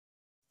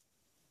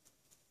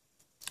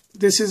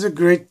this is a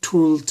great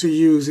tool to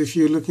use if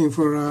you're looking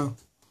for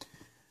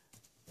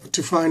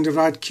to find the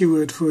right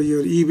keyword for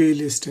your eBay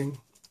listing.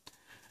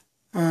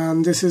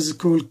 This is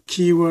called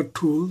keyword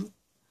tool.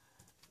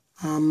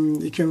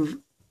 You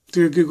can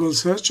do a Google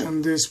search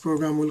and this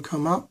program will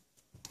come up.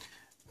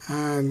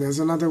 And there's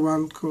another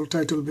one called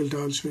Title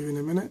Builder. I'll show you in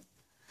a minute.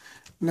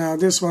 Now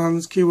this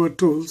one's keyword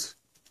tools.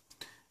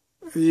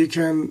 You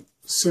can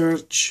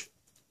search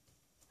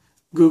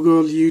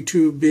Google,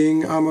 YouTube,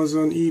 Bing,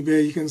 Amazon,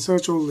 eBay. You can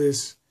search all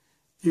this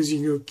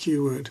using your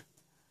keyword.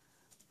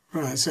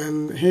 Right,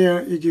 and here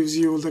it gives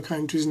you all the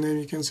countries' name.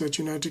 You can search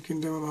United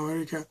Kingdom,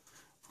 America,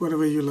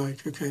 whatever you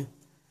like. Okay.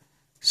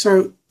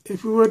 So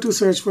if we were to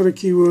search for a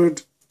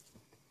keyword,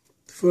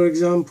 for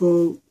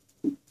example,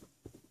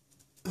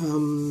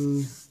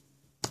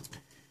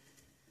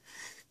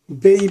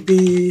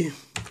 baby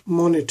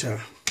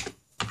monitor.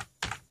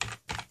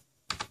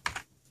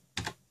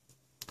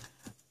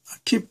 I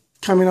keep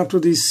coming up to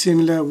these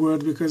similar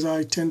words because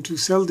I tend to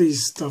sell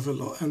these stuff a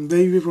lot, and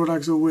baby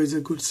products are always a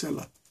good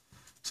seller.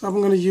 So I'm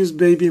going to use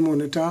baby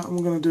monitor.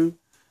 I'm going to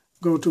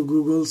go to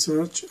Google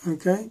search,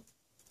 okay,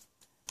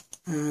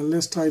 and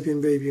let's type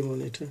in baby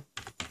monitor.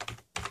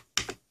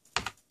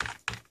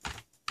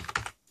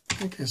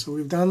 Okay, so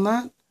we've done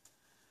that,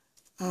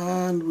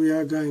 and we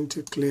are going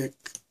to click.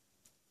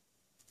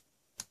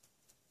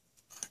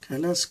 Okay,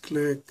 let's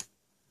click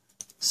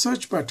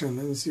search button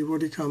and see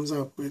what he comes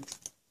up with.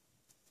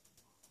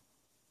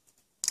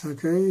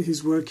 Okay,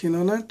 he's working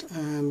on it,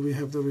 and we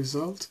have the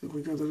result.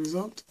 We got the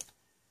result.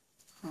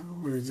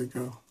 Where did it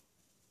go?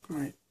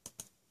 Great.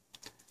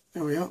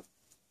 There we are.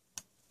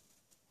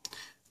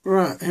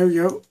 Right, here we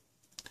go.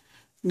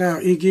 Now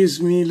it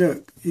gives me,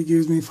 look, it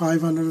gives me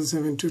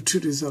 572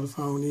 results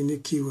found in a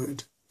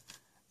keyword.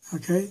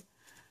 Okay,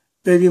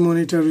 baby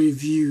monitor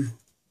review,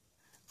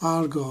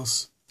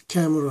 Argos,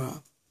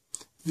 camera,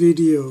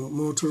 video,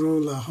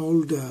 Motorola,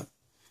 holder,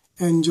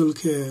 Angel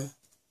Care.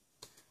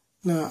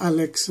 Now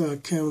Alexa,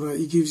 camera,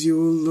 it gives you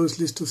all those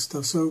list of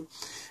stuff. So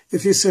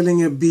if you're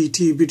selling a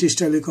BT, British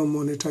Telecom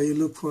monitor, you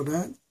look for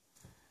that.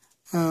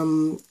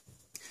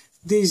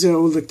 These are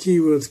all the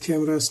keywords: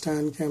 camera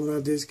stand, camera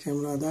this,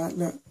 camera that.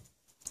 Look,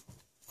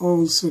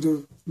 all sort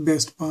of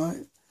Best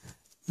Buy.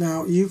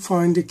 Now you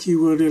find the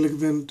keyword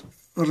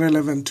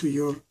relevant to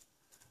your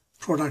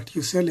product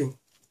you're selling.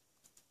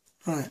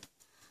 Right.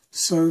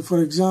 So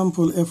for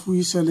example, if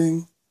we're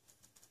selling,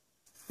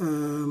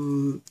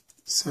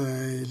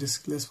 say,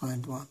 let's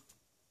find one.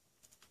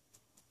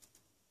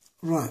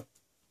 Right.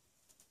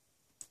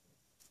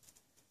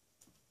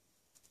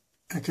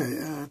 Okay.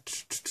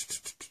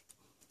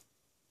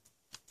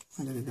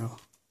 Where did it go?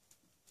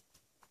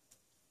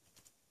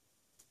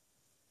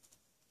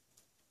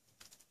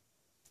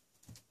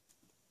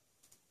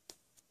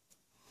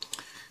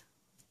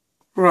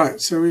 Right.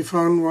 So we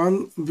found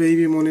one,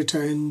 baby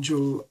monitor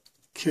Angel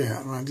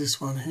Care. Right. This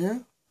one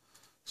here.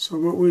 So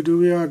what we do,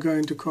 we are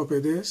going to copy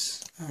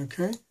this.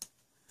 Okay.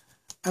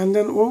 And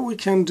then what we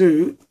can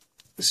do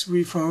is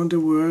we found a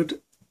word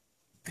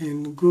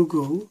in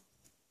Google.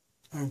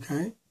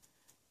 Okay.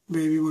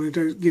 Baby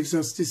monitor gives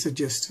us the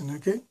suggestion.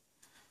 Okay.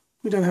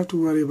 We don't have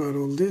to worry about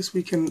all this.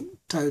 We can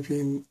type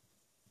in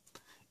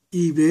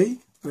eBay,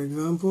 for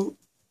example.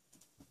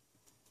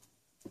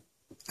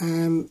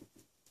 And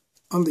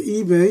on the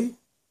eBay,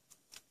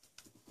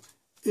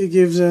 it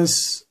gives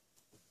us,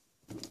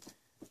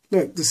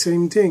 look, the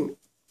same thing.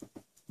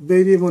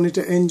 Baby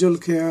monitor Angel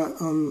Care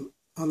on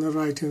the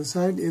right hand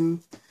side.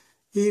 In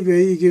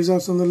eBay, it gives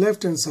us on the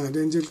left hand side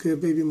Angel Care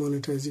baby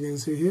monitor, as you can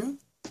see here.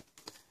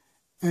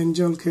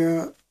 Angel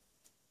Care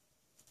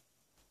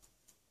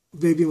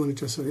baby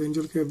monitor, sorry,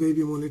 Angel Care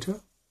baby monitor.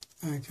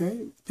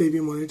 Okay, baby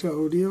monitor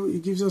audio.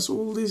 It gives us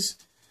all these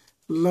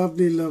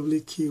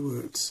lovely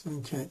keywords.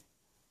 Okay,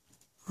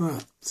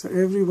 right. So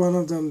every one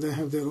of them, they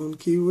have their own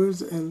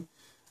keywords, and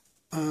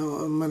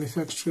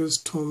manufacturers,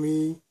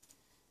 Tommy,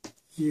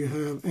 you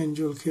have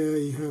Angel Care,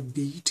 you have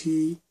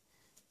BT.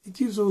 It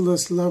gives all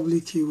this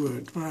lovely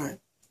keyword, right,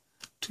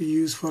 to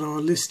use for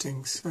our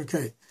listings.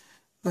 Okay,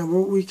 now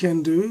what we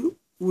can do,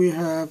 we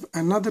have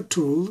another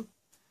tool.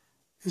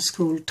 It's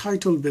called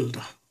Title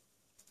Builder.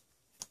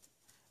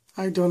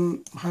 I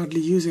don't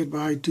hardly use it, but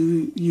I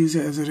do use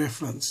it as a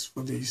reference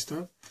for these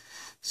stuff.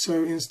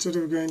 So instead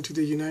of going to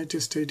the United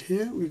States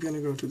here, we're going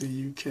to go to the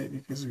UK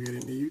because we're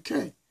in the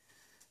UK.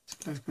 So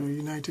let's go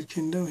United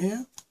Kingdom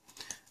here.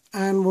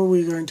 And what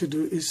we're going to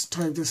do is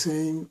type the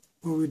same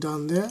what we've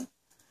done there.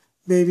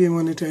 Baby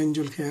monitor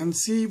Angel Care, and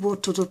see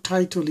what sort of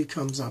title it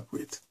comes up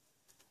with.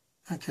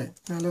 Okay,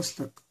 now let's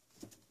look.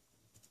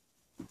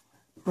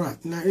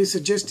 Right, now it's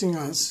suggesting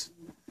us.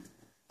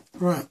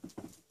 Right.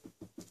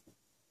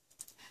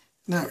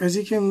 Now, as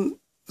you can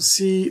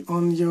see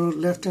on your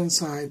left hand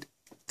side,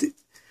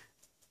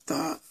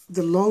 the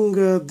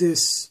longer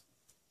this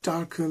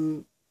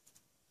darkened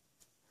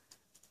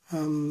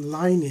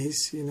line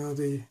is, you know,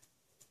 the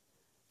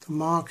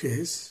mark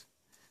is,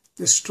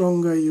 the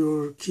stronger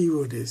your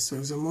keyword is. So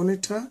it's a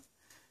monitor,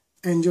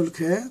 Angel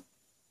Care,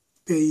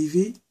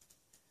 baby,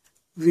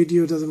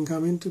 video doesn't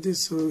come into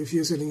this, so if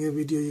you're selling a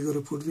video, you got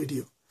to put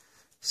video.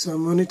 So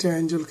monitor,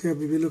 angel care,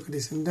 baby, look at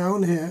this. And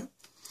down here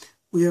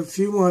we have a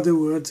few more other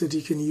words that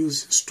you can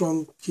use,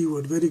 strong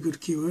keyword, very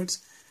good keywords,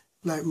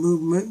 like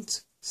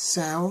movement,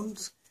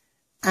 sounds,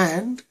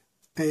 and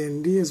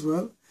as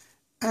well,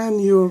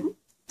 and your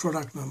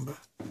product number.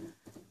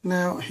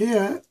 Now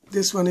here,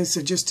 this one is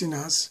suggesting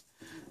us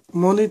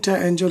monitor,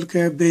 angel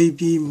care,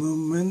 baby,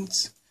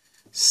 movements,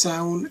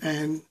 sound,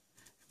 and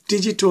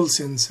digital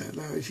sensor.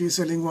 Now if you're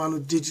selling one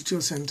with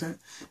digital sensor,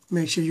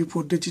 make sure you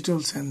put digital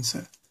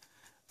sensor.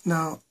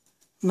 Now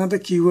another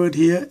keyword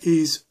here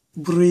is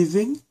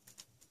breathing.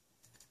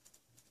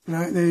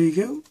 Right, there you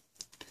go.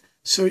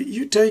 So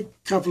you take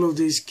a couple of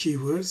these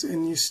keywords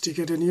and you stick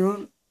it in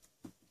your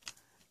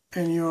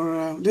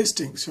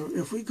listing. So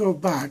if we go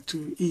back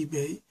to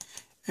eBay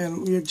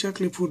and we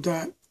exactly put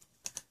that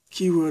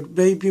keyword,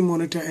 baby,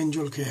 monitor,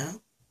 angel care.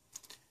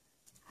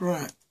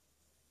 Right.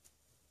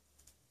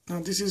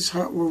 Now this is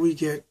where we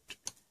get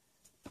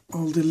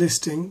all the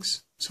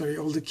listings,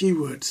 all the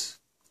keywords.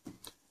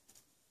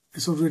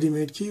 It's already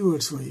made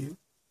keywords for you.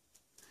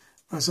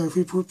 So if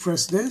we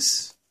press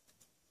this,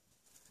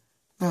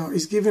 now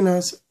it's giving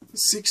us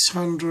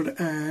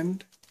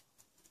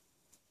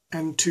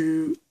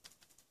 602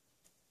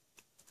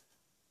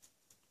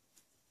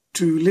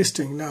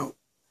 listing. Now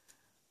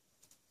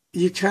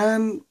you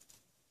can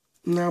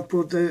now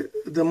put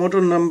the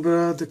model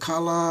number, the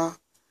color,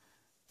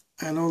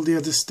 and all the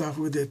other stuff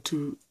with it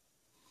to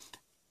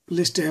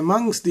list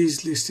amongst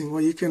these listings,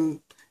 where you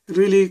can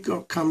really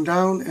come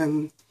down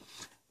and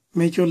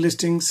make your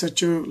listing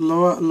such a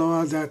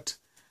lower that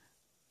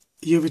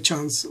you have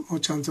more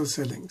chance of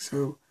selling.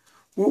 So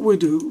what we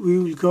do, we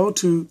will go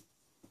to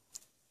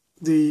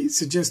the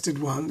suggested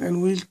one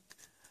and we'll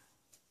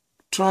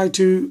try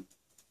to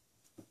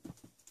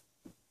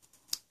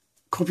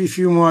copy a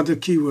few more other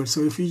keywords.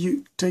 So if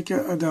you take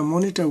the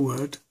monitor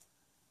word,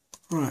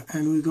 right,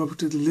 and we go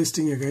to the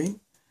listing again,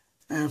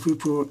 and if we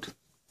put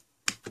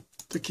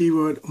the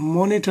keyword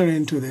monitor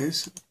into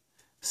this,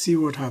 see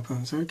what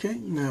happens. Okay,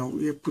 now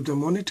we have put the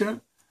monitor,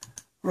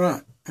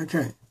 right,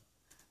 okay.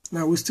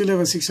 Now we still have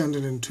a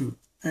 602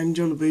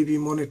 angel baby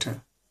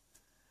monitor.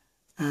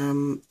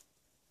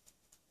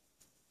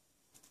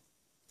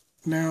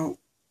 Now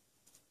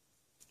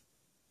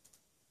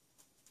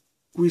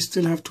we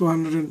still have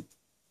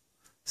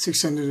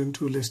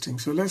 602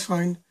 listings. So let's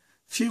find a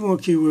few more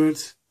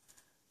keywords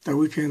that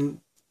we can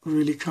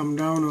really come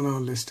down on our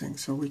listing.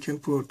 So we can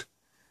put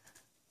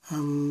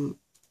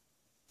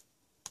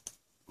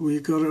we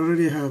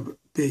already have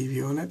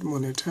baby on it,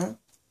 monitor.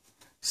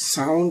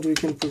 Sound, we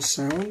can put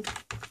sound.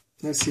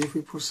 Let's see if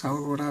we put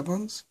sound, what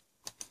happens.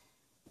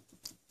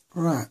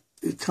 Right,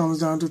 it comes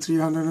down to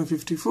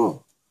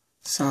 354.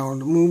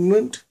 Sound,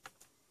 movement.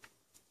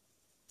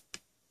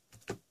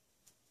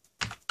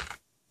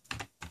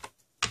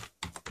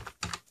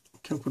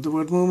 Can put the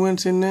word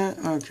movements in there.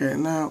 Okay,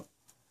 now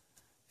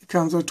it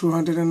comes out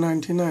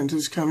 299, so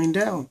it's coming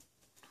down.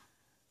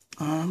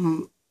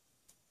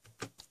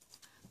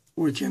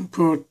 We can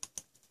put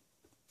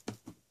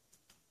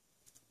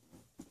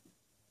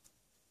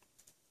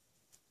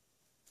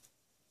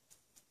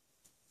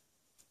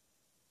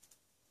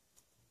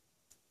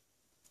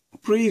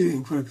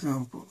breathing, for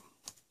example.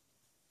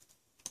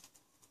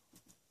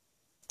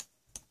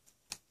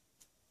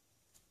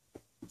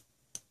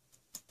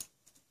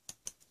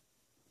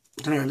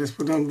 Right, let's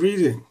put down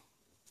breathing.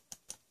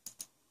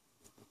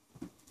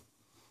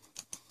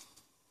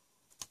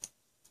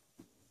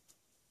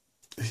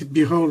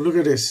 Behold, look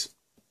at this.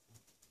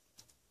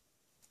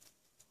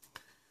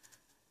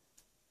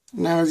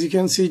 Now, as you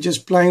can see,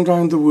 just playing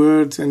around the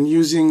words and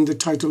using the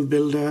title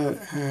builder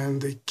and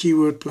the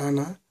keyword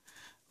planner,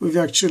 we've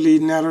actually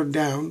narrowed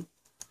down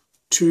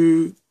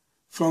to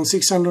from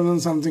 600 and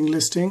something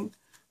listing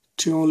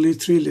to only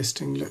 3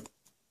 listing. Look,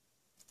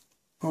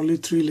 only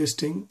 3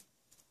 listing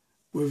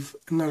we've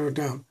narrowed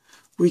down.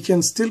 We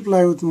can still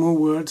play with more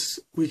words.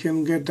 We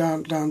can get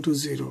down to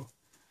 0.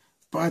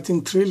 But I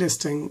think 3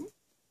 listing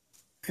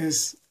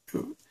is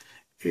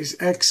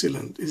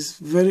excellent. It's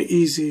very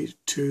easy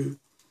to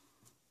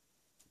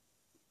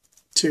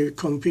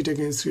compete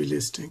against 3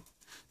 listing.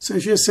 So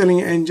if you're selling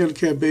angel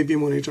care baby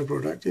monitor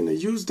product,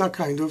 use that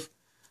kind of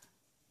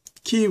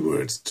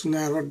keywords to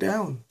narrow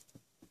down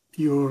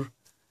your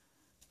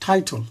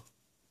title,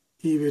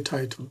 eBay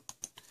title.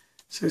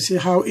 So see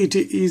how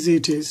easy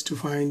it is to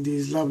find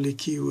these lovely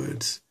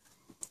keywords.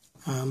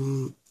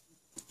 Now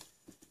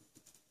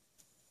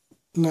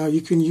you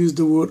can use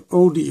the word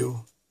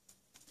audio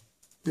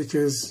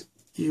because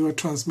you are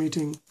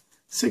transmitting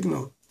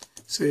signal.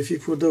 So if you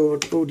put the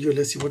word audio,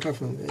 let's see what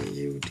happens.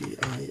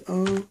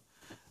 AUDIO.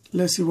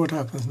 Let's see what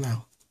happens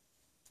now.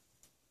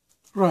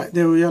 Right,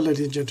 there we are,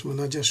 ladies and gentlemen.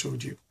 I just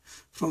showed you.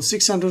 From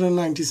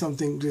 690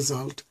 something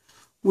result,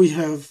 we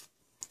have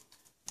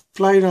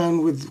played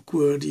around with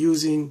word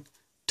using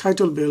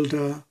title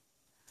builder,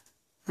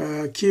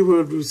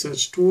 keyword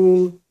research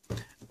tool,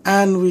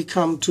 and we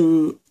come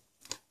to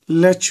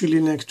literally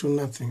next to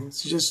nothing.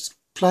 So just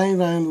playing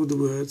around with the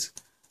words,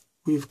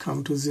 we've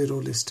come to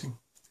 0 listing.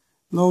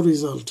 no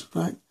result,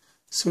 right?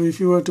 So if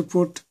you were to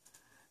put,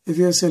 if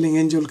you are selling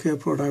angel care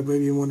product,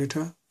 baby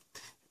monitor,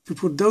 if you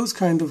put those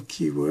kind of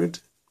keyword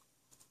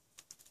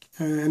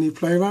and you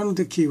play around with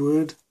the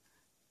keyword,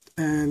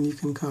 and you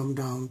can come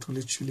down to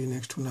literally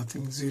next to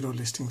nothing, 0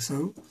 listing.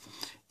 So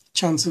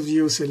chance of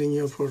you selling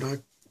your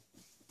product,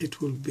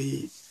 it will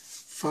be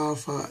far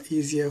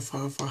easier,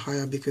 far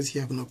higher, because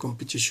you have no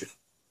competition.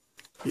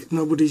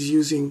 Nobody's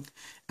using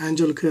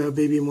angel care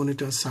baby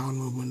monitor sound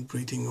movement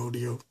breathing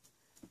audio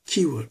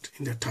keyword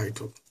in the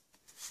title.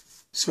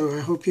 So I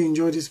hope you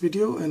enjoyed this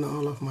video and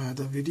all of my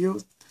other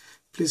videos.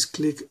 Please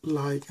click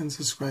like and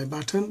subscribe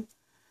button,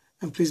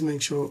 and please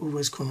make sure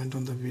always comment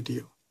on the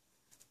video.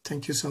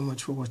 Thank you so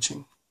much for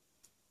watching.